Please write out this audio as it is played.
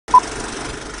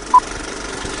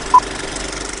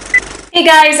Hey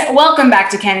guys, welcome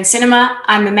back to Canon Cinema.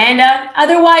 I'm Amanda,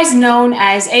 otherwise known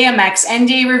as AMX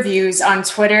NDA Reviews on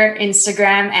Twitter,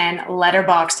 Instagram, and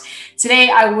Letterboxd.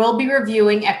 Today I will be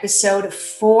reviewing episode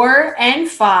 4 and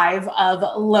 5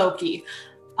 of Loki.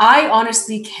 I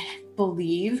honestly can't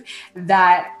believe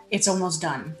that it's almost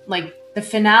done. The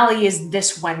finale is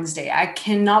this Wednesday. I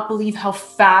cannot believe how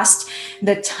fast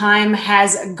the time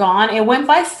has gone. It went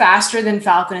by faster than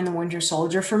Falcon and the Winter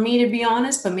Soldier for me, to be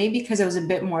honest, but maybe because I was a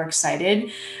bit more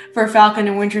excited for Falcon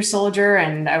and Winter Soldier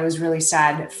and I was really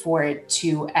sad for it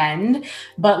to end.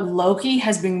 But Loki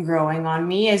has been growing on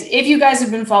me. As if you guys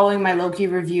have been following my Loki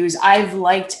reviews, I've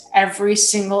liked every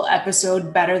single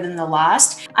episode better than the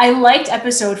last. I liked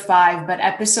episode 5, but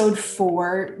episode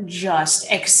 4 just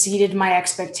exceeded my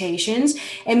expectations.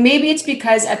 And maybe it's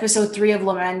because episode 3 of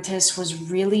Lamentis was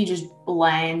really just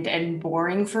bland and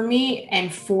boring for me,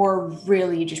 and 4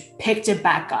 really just picked it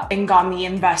back up and got me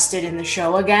invested in the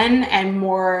show again and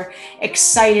more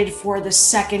excited for the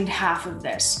second half of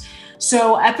this.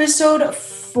 So episode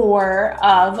 4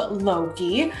 of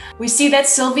Loki, we see that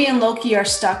Sylvie and Loki are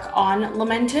stuck on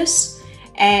Lamentis,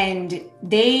 and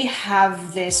they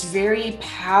have this very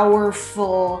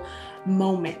powerful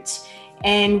moment.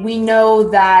 And we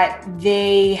know that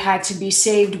they had to be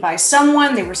saved by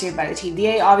someone. They were saved by the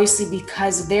TVA, obviously,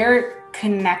 because their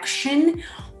connection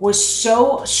was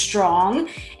so strong.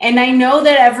 And I know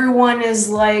that everyone is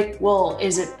like, well,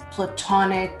 is it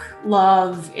platonic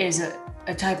love? Is it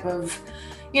a type of,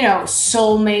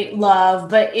 soulmate love?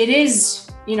 But it is,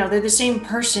 they're the same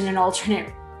person in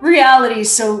alternate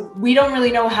realities. So we don't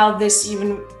really know how this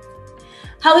even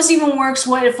works,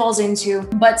 what it falls into.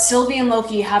 But Sylvie and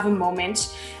Loki have a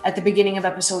moment at the beginning of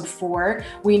episode 4.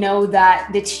 We know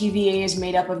that the TVA is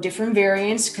made up of different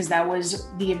variants because that was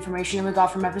the information that we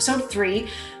got from episode 3.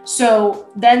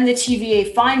 So then the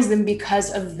TVA finds them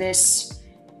because of this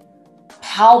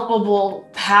palpable,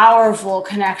 powerful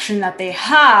connection that they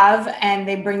have, and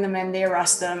they bring them in, they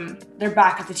arrest them, they're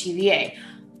back at the TVA.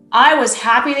 I was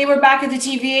happy they were back at the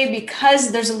TVA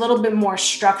because there's a little bit more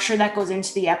structure that goes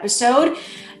into the episode.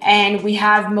 And we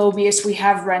have Mobius, we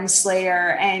have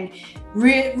Renslayer, and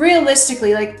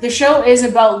realistically, the show is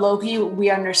about Loki. We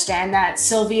understand that.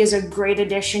 Sylvie is a great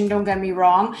addition, don't get me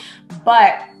wrong.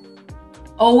 But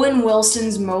Owen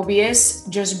Wilson's Mobius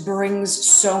just brings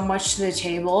so much to the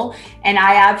table. And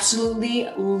I absolutely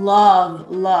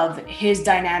love his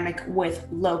dynamic with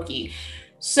Loki.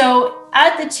 So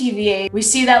at the TVA, we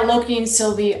see that Loki and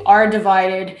Sylvie are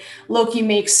divided. Loki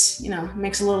makes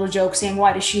a little joke saying,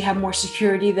 why does she have more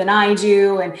security than I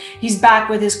do? And he's back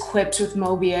with his quips with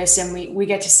Mobius, and we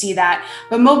get to see that.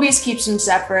 But Mobius keeps them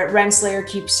separate. Renslayer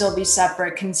keeps Sylvie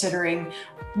separate, considering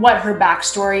what her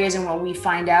backstory is and what we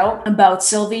find out about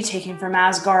Sylvie taken from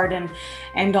Asgard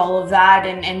and all of that,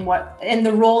 and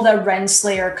the role that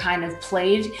Renslayer kind of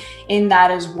played in that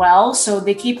as well. So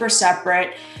they keep her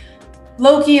separate.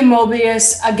 Loki and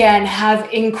Mobius, again,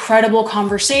 have incredible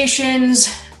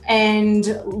conversations,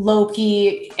 and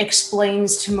Loki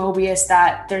explains to Mobius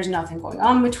that there's nothing going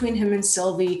on between him and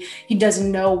Sylvie. He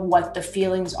doesn't know what the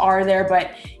feelings are there,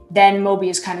 but then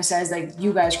Mobius kind of says,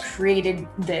 you guys created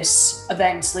this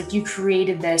event, you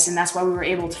created this, and that's why we were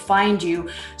able to find you.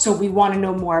 So we want to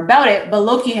know more about it. But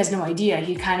Loki has no idea.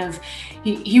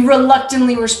 He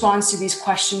reluctantly responds to these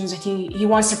questions, and he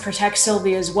wants to protect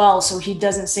Sylvie as well. So he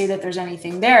doesn't say that there's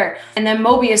anything there. And then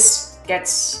Mobius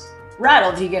gets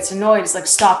rattled. He gets annoyed. It's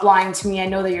stop lying to me. I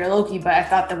know that you're Loki, but I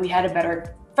thought that we had a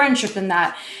better friendship than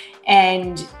that.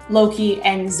 And Loki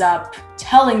ends up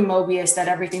telling Mobius that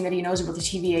everything that he knows about the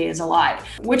TVA is a lie,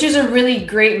 which is a really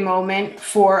great moment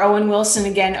for Owen Wilson.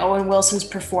 Again, Owen Wilson's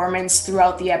performance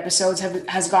throughout the episodes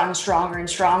has gotten stronger and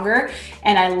stronger.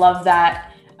 And I love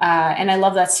that. And I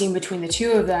love that scene between the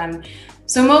two of them.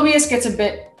 So Mobius gets a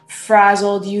bit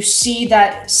frazzled. You see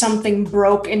that something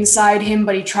broke inside him,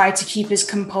 but he tried to keep his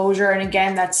composure. And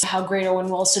again, that's how great Owen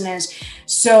Wilson is.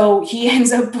 So he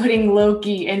ends up putting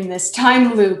Loki in this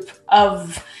time loop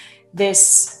of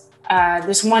this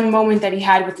one moment that he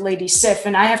had with Lady Sif.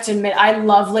 And I have to admit, I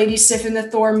love Lady Sif in the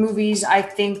Thor movies. I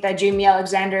think that Jamie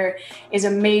Alexander is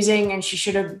amazing, and she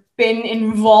should have been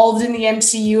involved in the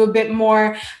MCU a bit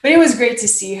more. But it was great to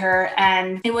see her.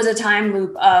 And it was a time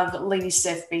loop of Lady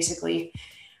Sif basically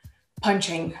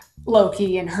punching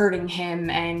Loki and hurting him.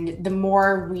 And the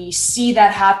more we see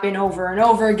that happen over and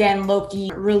over again,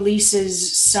 Loki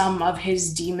releases some of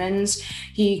his demons.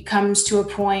 He comes to a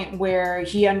point where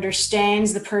he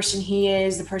understands the person he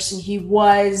is, the person he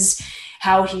was,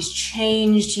 how he's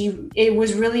changed. It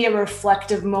was really a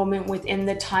reflective moment within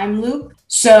the time loop.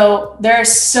 So there are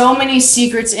so many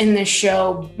secrets in this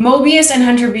show. Mobius and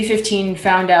Hunter B-15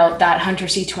 found out that Hunter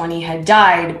C-20 had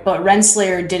died, but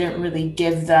Renslayer didn't really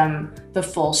give them the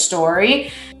full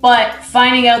story. But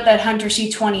finding out that Hunter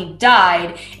C-20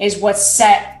 died is what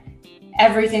set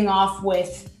everything off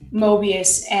with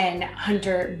Mobius and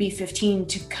Hunter B-15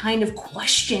 to kind of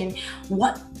question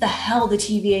what the hell the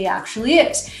TVA actually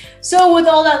is. So with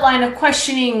all that line of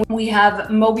questioning, we have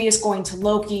Mobius going to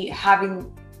Loki, having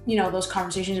those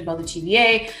conversations about the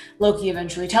TVA, Loki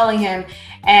eventually telling him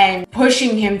and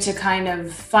pushing him to kind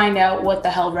of find out what the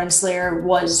hell Renslayer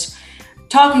was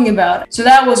talking about. So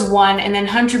that was one. And then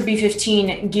Hunter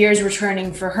B-15, gears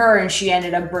returning for her, and she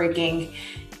ended up breaking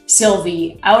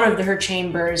Sylvie out of her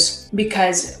chambers,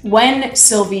 because when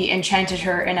Sylvie enchanted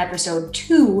her in episode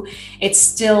 2, it's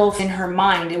still in her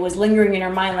mind. It was lingering in her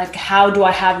mind, like, how do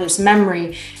I have this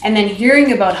memory? And then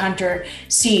hearing about Hunter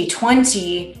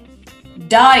C-20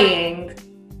 dying,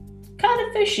 kind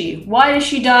of fishy. Why did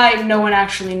she die? No one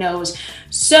actually knows.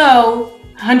 So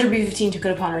Hunter B-15 took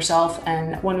it upon herself,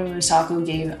 and Wunmi Mosaku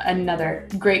gave another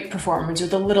great performance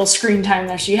with the little screen time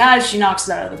that she has. She knocks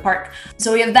it out of the park.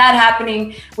 So we have that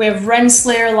happening. We have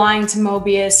Renslayer lying to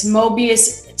Mobius.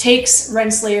 Mobius takes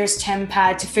Renslayer's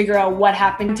TemPad to figure out what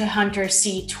happened to Hunter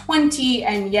C-20,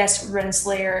 and yes,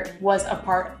 Renslayer was a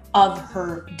part of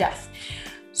her death.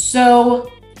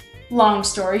 So long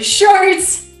story short,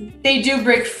 they do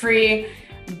break free,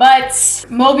 but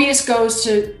Mobius goes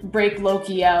to break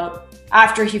Loki out.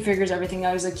 After he figures everything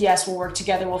out, he's like, yes, we'll work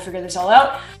together, we'll figure this all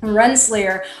out.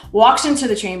 Renslayer walks into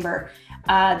the chamber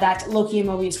that Loki and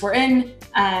Mobius were in,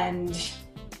 and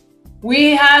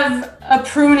we have a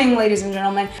pruning, ladies and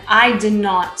gentlemen. I did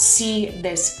not see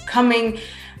this coming.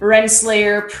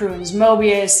 Renslayer prunes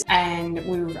Mobius, and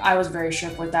I was very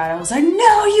shook with that. I was like,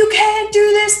 no, you can't do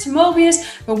this to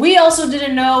Mobius. But we also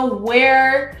didn't know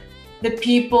where the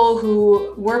people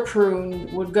who were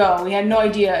pruned would go. We had no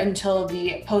idea until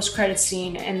the post-credit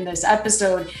scene in this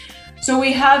episode. So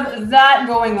we have that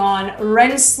going on.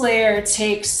 Renslayer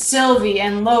takes Sylvie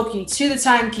and Loki to the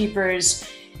Timekeepers.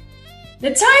 The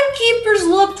Timekeepers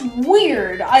looked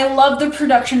weird. I love the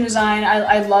production design.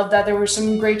 I love that there were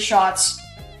some great shots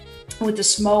with the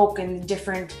smoke and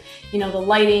different, the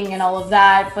lighting and all of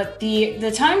that. But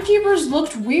the Timekeepers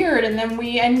looked weird, and then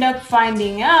we end up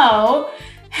finding out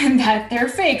that they're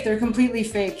fake. They're completely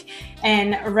fake.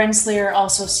 And Renslayer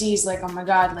also sees, like, oh my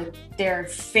god, like, they're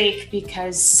fake,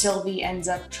 because Sylvie ends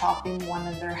up chopping one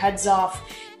of their heads off,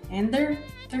 and they're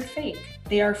fake.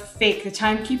 They are fake. The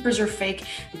Timekeepers are fake.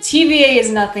 The TVA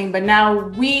is nothing, but now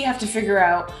we have to figure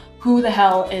out who the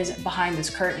hell is behind this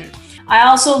curtain. I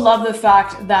also love the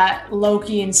fact that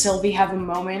Loki and Sylvie have a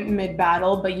moment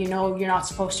mid-battle, but you're not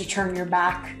supposed to turn your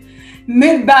back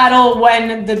mid-battle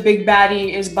when the big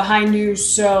baddie is behind you.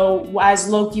 So as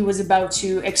Loki was about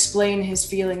to explain his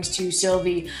feelings to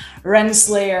Sylvie,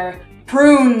 Renslayer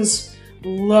prunes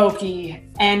Loki,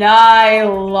 and I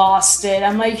lost it.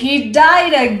 I'm like, he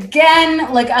died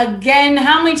again? Like, again?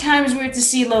 How many times we have to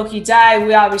see Loki die?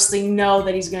 We obviously know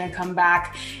that he's gonna come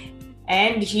back.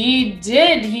 And he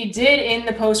did in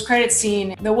the post-credit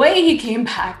scene. The way he came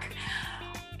back,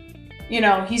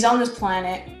 he's on this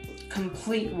planet,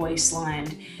 complete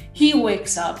wasteland. He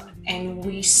wakes up and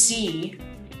we see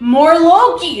more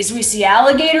Lokis. We see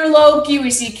Alligator Loki, we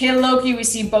see Kid Loki, we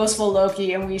see Boastful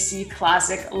Loki, and we see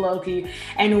Classic Loki.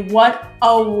 And what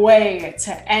a way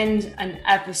to end an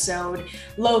episode.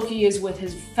 Loki is with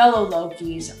his fellow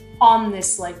Lokis on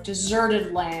this, like,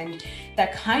 deserted land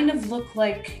that kind of looked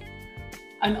like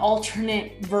an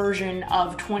alternate version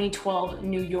of 2012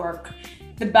 New York,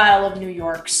 the Battle of New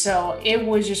York. So it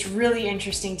was just really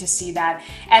interesting to see that.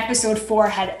 Episode 4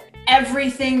 had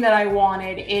everything that I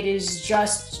wanted. It is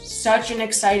just such an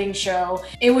exciting show.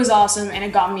 It was awesome, and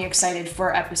it got me excited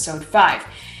for episode 5.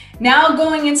 Now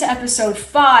going into episode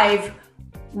 5,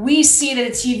 we see that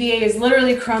the TVA is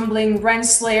literally crumbling.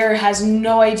 Renslayer has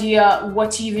no idea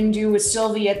what to even do with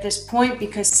Sylvie at this point,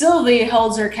 because Sylvie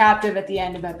holds her captive at the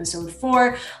end of episode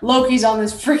 4. Loki's on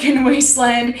this freaking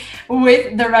wasteland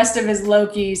with the rest of his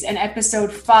Lokis, and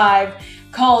episode 5,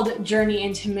 called Journey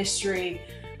into Mystery,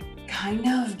 kind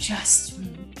of just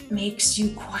makes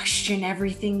you question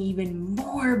everything even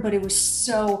more, but it was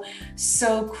so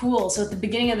cool. So at the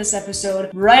beginning of this episode,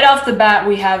 right off the bat,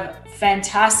 we have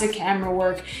fantastic camera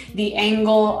work. The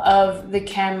angle of the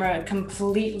camera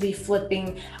completely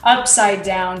flipping upside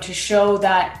down to show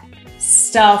that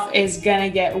stuff is gonna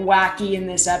get wacky in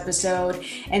this episode.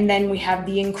 And then we have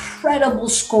the incredible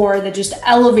score that just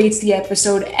elevates the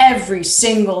episode every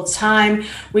single time.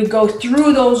 We go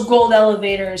through those gold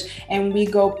elevators and we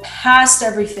go past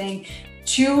everything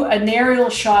to an aerial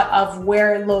shot of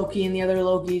where Loki and the other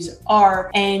Lokis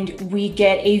are, and we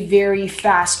get a very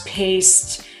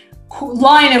fast-paced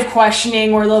line of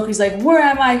questioning where Loki's like, where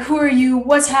am I? Who are you?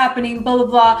 What's happening? Blah, blah,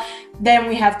 blah. Then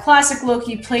we have classic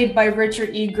Loki played by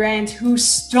Richard E. Grant, who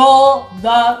stole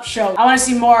the show. I want to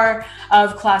see more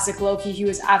of classic Loki. He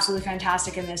was absolutely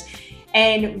fantastic in this.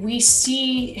 And we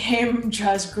see him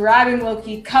just grabbing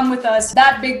Loki, come with us.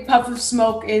 That big puff of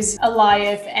smoke is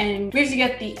Goliath, and we have to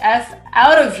get the F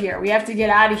out of here. We have to get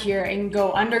out of here and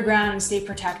go underground and stay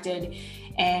protected.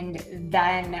 And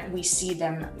then we see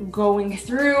them going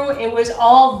through. It was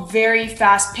all very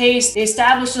fast paced. They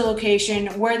established the location,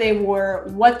 where they were,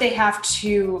 what they have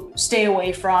to stay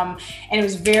away from. And it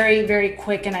was very, very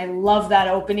quick. And I love that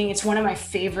opening. It's one of my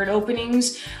favorite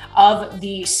openings of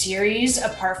the series,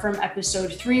 apart from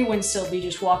episode 3, when Sylvie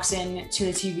just walks in to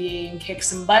the TVA and kicks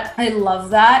some butt. I love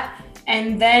that.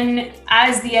 And then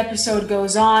as the episode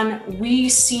goes on, we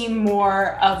see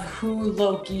more of who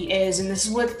Loki is. And this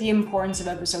is what the importance of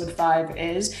episode 5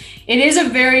 is. It is a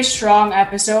very strong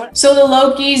episode. So the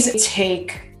Lokis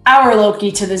take our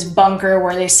Loki to this bunker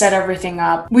where they set everything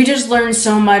up. We just learned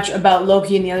so much about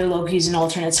Loki and the other Lokis in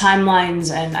alternate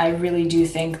timelines. And I really do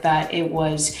think that it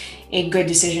was a good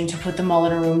decision to put them all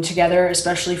in a room together,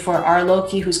 especially for our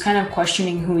Loki, who's kind of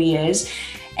questioning who he is,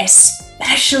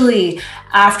 especially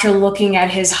after looking at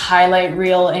his highlight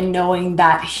reel and knowing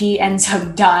that he ends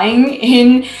up dying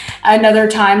in another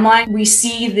timeline. We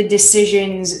see the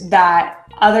decisions that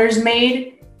others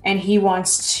made, and he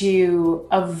wants to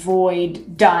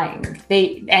avoid dying.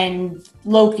 And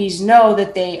Lokis know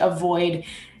that they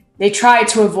try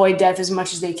to avoid death as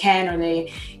much as they can, or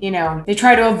they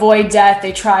try to avoid death.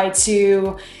 They try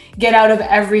to get out of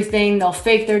everything. They'll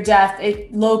fake their death.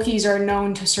 Lokis are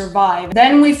known to survive.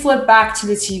 Then we flip back to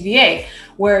the TVA,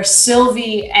 where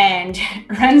Sylvie and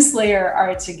Renslayer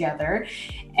are together,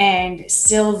 and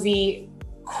Sylvie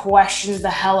questions the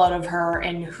hell out of her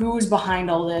and who's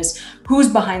behind all this, who's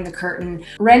behind the curtain.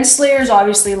 Renslayer's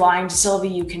obviously lying to Sylvie,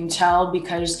 you can tell,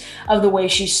 because of the way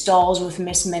she stalls with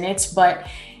Miss Minutes, but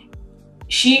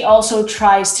she also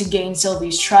tries to gain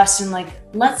Sylvie's trust and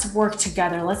let's work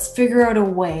together. Let's figure out a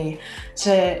way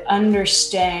to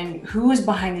understand who is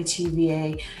behind the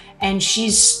TVA. And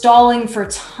she's stalling for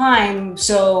time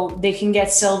so they can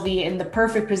get Sylvie in the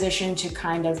perfect position to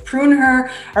kind of prune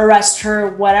her, arrest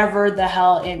her, whatever the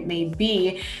hell it may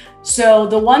be. So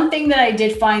the one thing that I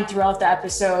did find throughout the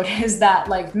episode is that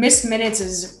Miss Minutes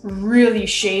is really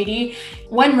shady.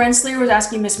 When Renslayer was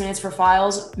asking Miss Minutes for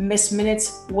files, Miss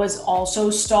Minutes was also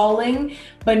stalling,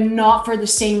 but not for the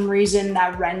same reason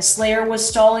that Renslayer was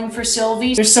stalling for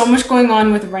Sylvie. There's so much going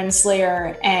on with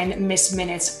Renslayer and Miss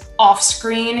Minutes off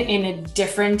screen in a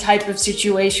different type of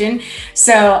situation.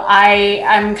 So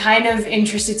I'm kind of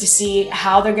interested to see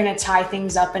how they're gonna tie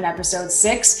things up in episode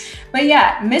 6. But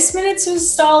yeah, Miss Minutes was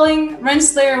stalling,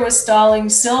 Renslayer was stalling,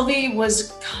 Sylvie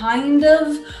was kind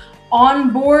of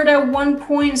on board at one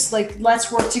point. It's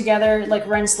let's work together,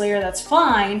 Renslayer, that's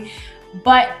fine.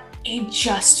 But it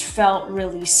just felt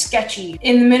really sketchy.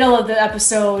 In the middle of the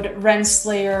episode,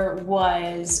 Renslayer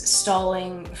was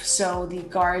stalling so the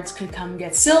guards could come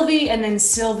get Sylvie, and then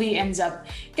Sylvie ends up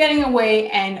getting away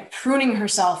and pruning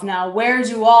herself. Now, where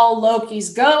do all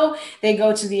Lokis go? They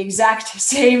go to the exact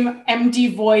same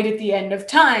empty void at the end of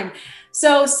time.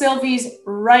 So Sylvie's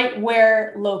right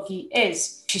where Loki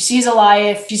is. She sees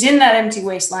Goliath, she's in that empty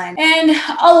wasteland, and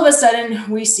all of a sudden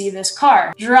we see this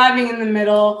car driving in the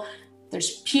middle.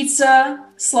 There's pizza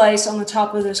slice on the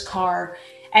top of this car,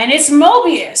 and it's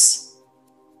Mobius,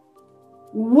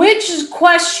 which is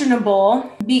questionable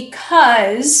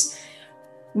because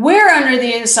we're under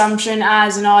the assumption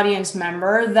as an audience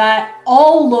member that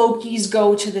all Lokis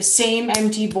go to the same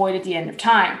empty void at the end of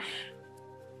time.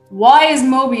 Why is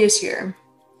Mobius here?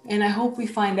 And I hope we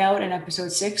find out in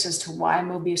episode 6 as to why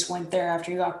Mobius went there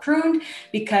after he got pruned,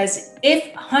 because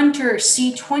if Hunter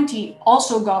C20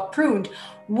 also got pruned,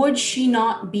 would she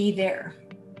not be there?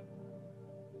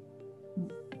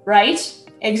 Right?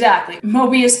 Exactly.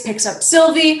 Mobius picks up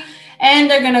Sylvie, and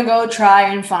they're gonna go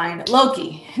try and find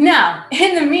Loki. Now,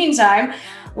 in the meantime,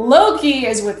 Loki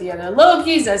is with the other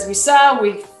Lokis. As we saw,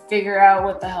 we figure out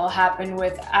what the hell happened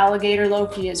with Alligator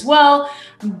Loki as well.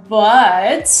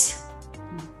 But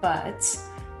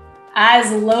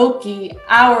as Loki,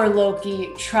 our Loki,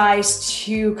 tries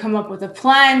to come up with a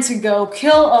plan to go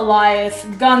kill Goliath,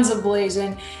 guns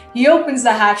a-blazing, he opens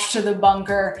the hatch to the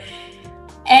bunker,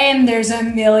 and there's a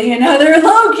million other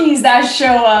Lokis that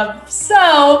show up.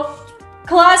 So,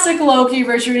 classic Loki,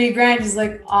 Richard E. Grant is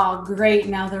like, oh great,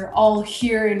 now they're all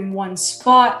here in one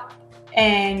spot.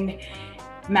 And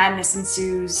Madness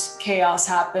ensues, chaos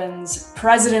happens.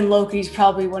 President Loki is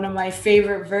probably one of my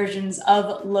favorite versions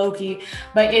of Loki,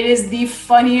 but it is the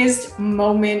funniest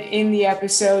moment in the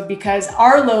episode because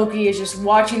our Loki is just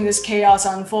watching this chaos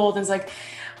unfold and is like,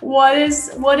 what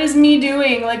is me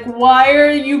doing? Like, why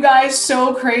are you guys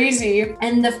so crazy?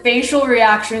 And the facial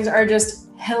reactions are just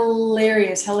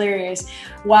hilarious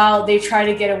while they try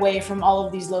to get away from all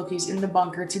of these Lokis in the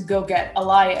bunker to go get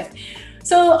Alioth.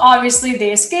 So obviously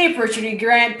they escape. Richard E.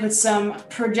 Grant puts some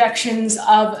projections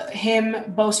of him,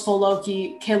 boastful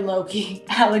Loki, kid Loki,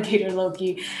 alligator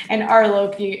Loki, and our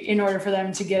Loki in order for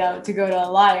them to get out to go to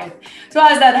Alioth. So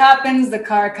as that happens, the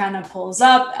car kind of pulls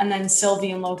up and then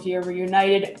Sylvie and Loki are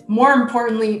reunited. More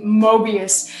importantly,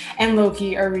 Mobius and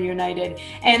Loki are reunited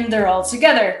and they're all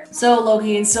together. So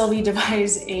Loki and Sylvie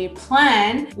devise a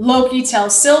plan. Loki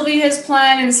tells Sylvie his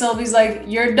plan and Sylvie's like,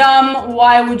 you're dumb.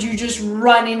 Why would you just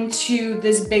run into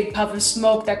this big puff of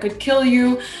smoke that could kill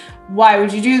you? Why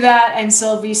would you do that? And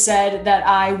Sylvie said that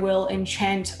I will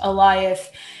enchant Alioth.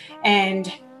 And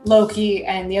Loki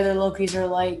and the other Lokis are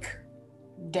like,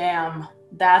 damn,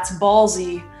 that's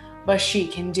ballsy, but she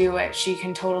can do it. She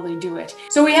can totally do it.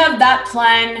 So we have that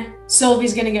plan.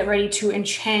 Sylvie's gonna get ready to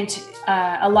enchant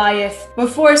Alioth.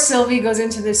 Before Sylvie goes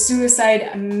into the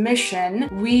suicide mission,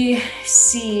 we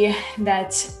see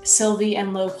that Sylvie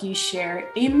and Loki share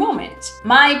a moment.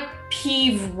 My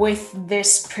peeve with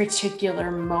this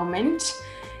particular moment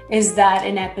is that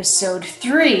in episode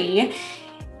 3,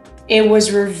 it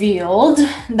was revealed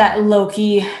that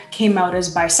Loki came out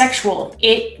as bisexual.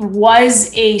 It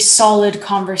was a solid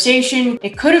conversation.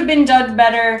 It could have been done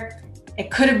better.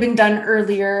 It could have been done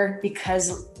earlier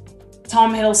because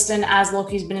Tom Hiddleston as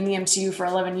Loki's been in the MCU for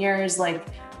 11 years. Like,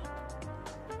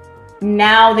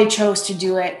 now they chose to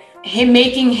do it. Him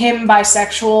making him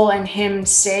bisexual and him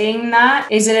saying that,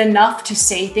 is it enough to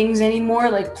say things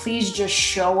anymore? Like, please just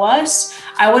show us.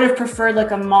 I would have preferred like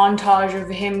a montage of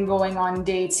him going on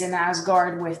dates in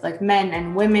Asgard with like men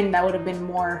and women. That would have been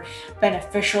more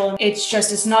beneficial.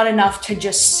 It's not enough to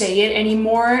just say it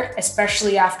anymore,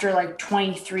 especially after like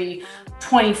 23,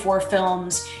 24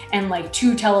 films and like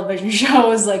 2 television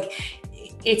shows. Like,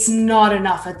 it's not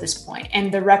enough at this point,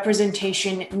 and the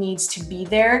representation needs to be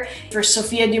there. For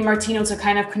Sofia DiMartino to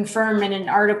kind of confirm in an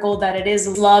article that it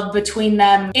is love between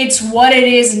them, it's what it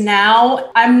is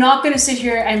now. I'm not gonna sit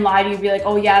here and lie to you, be like,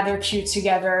 oh yeah, they're cute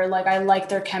together. Like, I like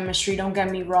their chemistry, don't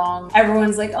get me wrong.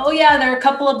 Everyone's like, oh yeah, they're a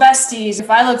couple of besties. If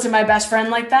I looked at my best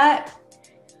friend like that,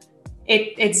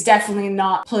 it's definitely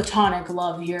not platonic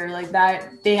love here. Like, that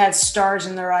they had stars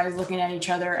in their eyes looking at each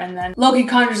other. And then Loki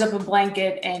conjures up a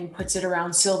blanket and puts it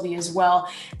around Sylvie as well.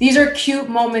 These are cute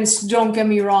moments, don't get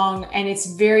me wrong, and it's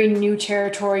very new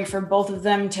territory for both of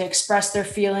them to express their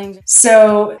feelings.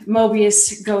 So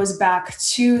Mobius goes back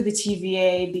to the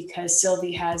TVA because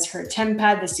Sylvie has her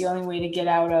TemPad. That's the only way to get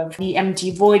out of the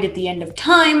empty void at the end of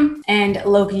time. And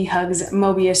Loki hugs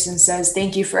Mobius and says,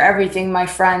 thank you for everything, my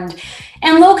friend.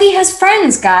 And Loki has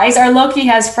friends, guys. Our Loki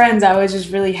has friends. I was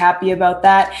just really happy about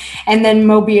that. And then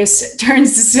Mobius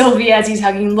turns to Sylvie as he's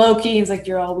hugging Loki. He's like,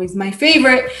 you're always my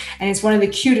favorite. And it's one of the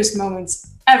cutest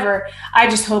moments ever. I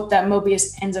just hope that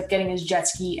Mobius ends up getting his jet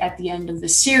ski at the end of the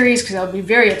series, because I'll be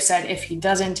very upset if he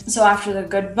doesn't. So after the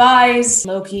goodbyes,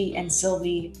 Loki and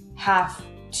Sylvie have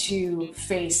to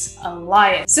face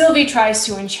Alioth. Sylvie tries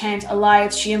to enchant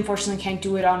Alioth. She unfortunately can't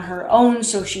do it on her own,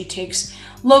 so she takes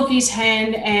Loki's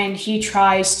hand and he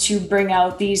tries to bring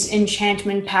out these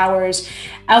enchantment powers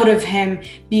out of him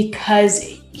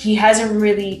because he hasn't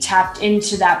really tapped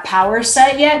into that power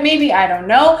set yet. Maybe, I don't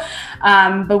know.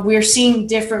 But we're seeing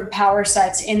different power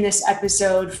sets in this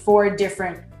episode for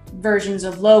different versions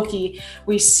of Loki.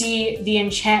 We see the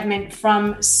enchantment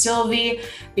from Sylvie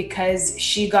because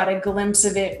she got a glimpse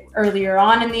of it earlier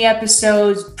on in the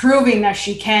episodes, proving that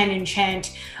she can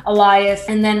enchant Alioth.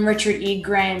 And then Richard E.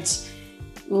 Grant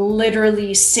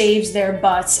literally saves their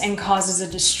butts and causes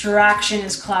a distraction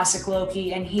as classic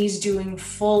Loki, and he's doing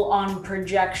full-on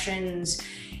projections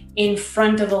in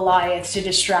front of Alioth to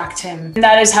distract him. And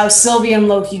that is how Sylvie and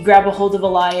Loki grab a hold of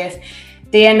Alioth.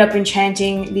 They end up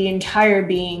enchanting the entire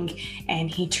being and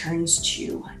he turns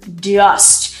to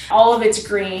dust. All of it's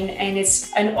green and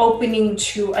it's an opening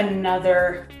to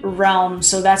another realm.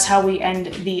 So that's how we end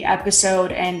the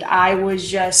episode. And I was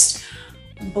just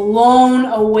blown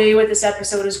away with this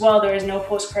episode as well. There is no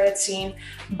post-credit scene,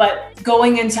 but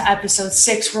going into episode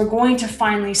 6, we're going to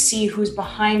finally see who's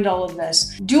behind all of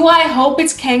this. Do I hope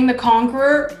it's Kang the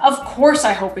Conqueror? Of course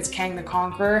I hope it's Kang the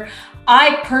Conqueror.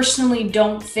 I personally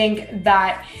don't think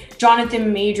that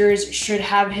Jonathan Majors should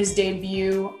have his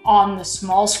debut on the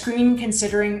small screen,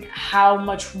 considering how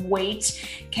much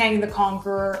weight Kang the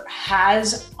Conqueror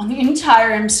has on the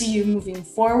entire MCU moving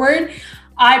forward.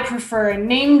 I prefer a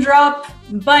name drop,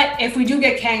 but if we do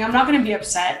get Kang, I'm not going to be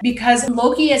upset, because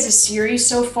Loki as a series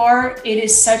so far, it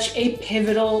is such a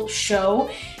pivotal show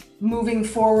moving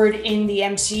forward in the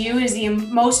MCU. It is the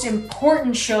most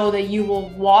important show that you will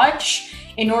watch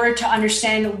in order to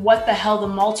understand what the hell the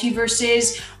multiverse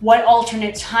is, what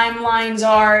alternate timelines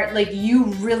are. Like, you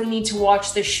really need to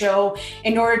watch this show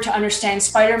in order to understand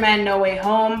Spider-Man No Way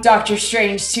Home, Doctor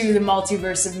Strange 2, the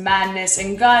Multiverse of Madness,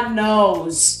 and God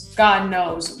knows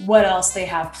what else they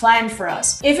have planned for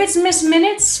us. If it's Miss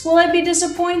Minutes, will I be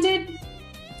disappointed?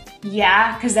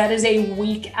 Yeah, because that is a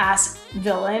weak-ass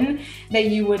villain that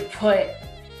you would put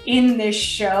in this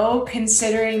show,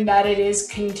 considering that it is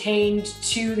contained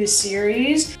to the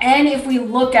series. And if we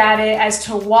look at it as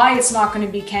to why it's not going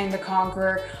to be Kang the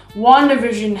Conqueror,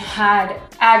 WandaVision had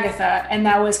Agatha, and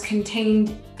that was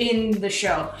contained in the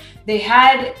show. They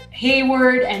had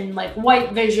Hayward and like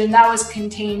White Vision, that was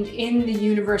contained in the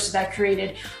universe that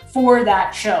created for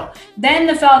that show. Then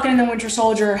the Falcon and the Winter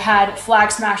Soldier had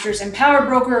Flag Smashers and Power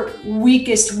Broker,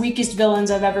 weakest villains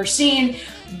I've ever seen,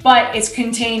 but it's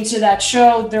contained to that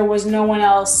show. There was no one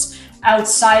else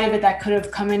outside of it that could have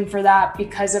come in for that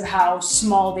because of how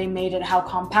small they made it, how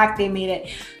compact they made it.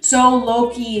 So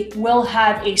Loki will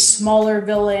have a smaller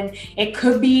villain. It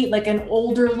could be like an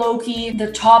older Loki,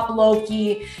 the top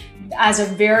Loki, as a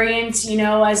variant, you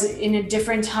know, as in a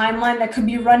different timeline that could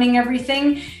be running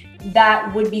everything.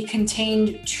 That would be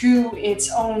contained to its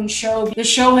own show. The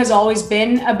show has always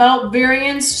been about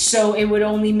variants, so it would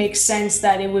only make sense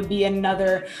that it would be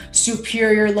another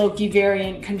superior Loki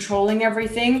variant controlling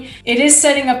everything. It is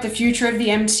setting up the future of the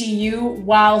MCU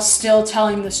while still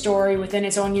telling the story within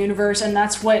its own universe, and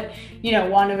that's what, you know,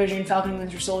 WandaVision, Falcon and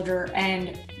Winter Soldier,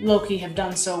 and Loki have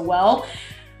done so well.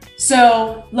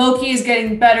 So Loki is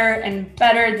getting better and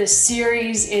better. This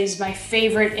series is my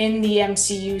favorite in the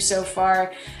MCU so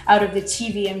far, out of the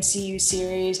TV MCU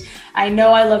series. I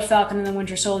know I love Falcon and the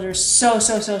Winter Soldier so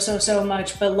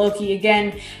much, but Loki,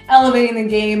 again, elevating the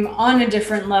game on a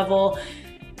different level.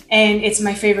 And it's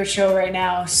my favorite show right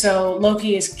now. So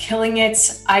Loki is killing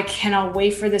it. I cannot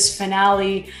wait for this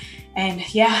finale.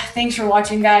 And yeah, thanks for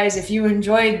watching, guys. If you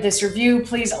enjoyed this review,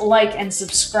 please like and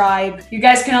subscribe. You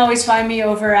guys can always find me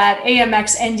over at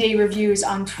AMX NDA Reviews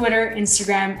on Twitter,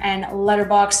 Instagram, and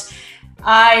Letterboxd.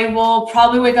 I will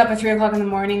probably wake up at 3 o'clock in the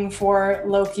morning for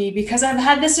Loki because I've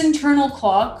had this internal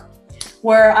clock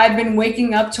where I've been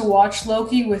waking up to watch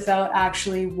Loki without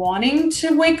actually wanting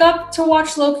to wake up to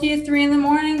watch Loki at 3 in the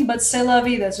morning, but c'est la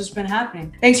vie, that's what's been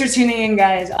happening. Thanks for tuning in,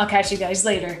 guys. I'll catch you guys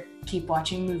later. Keep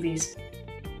watching movies.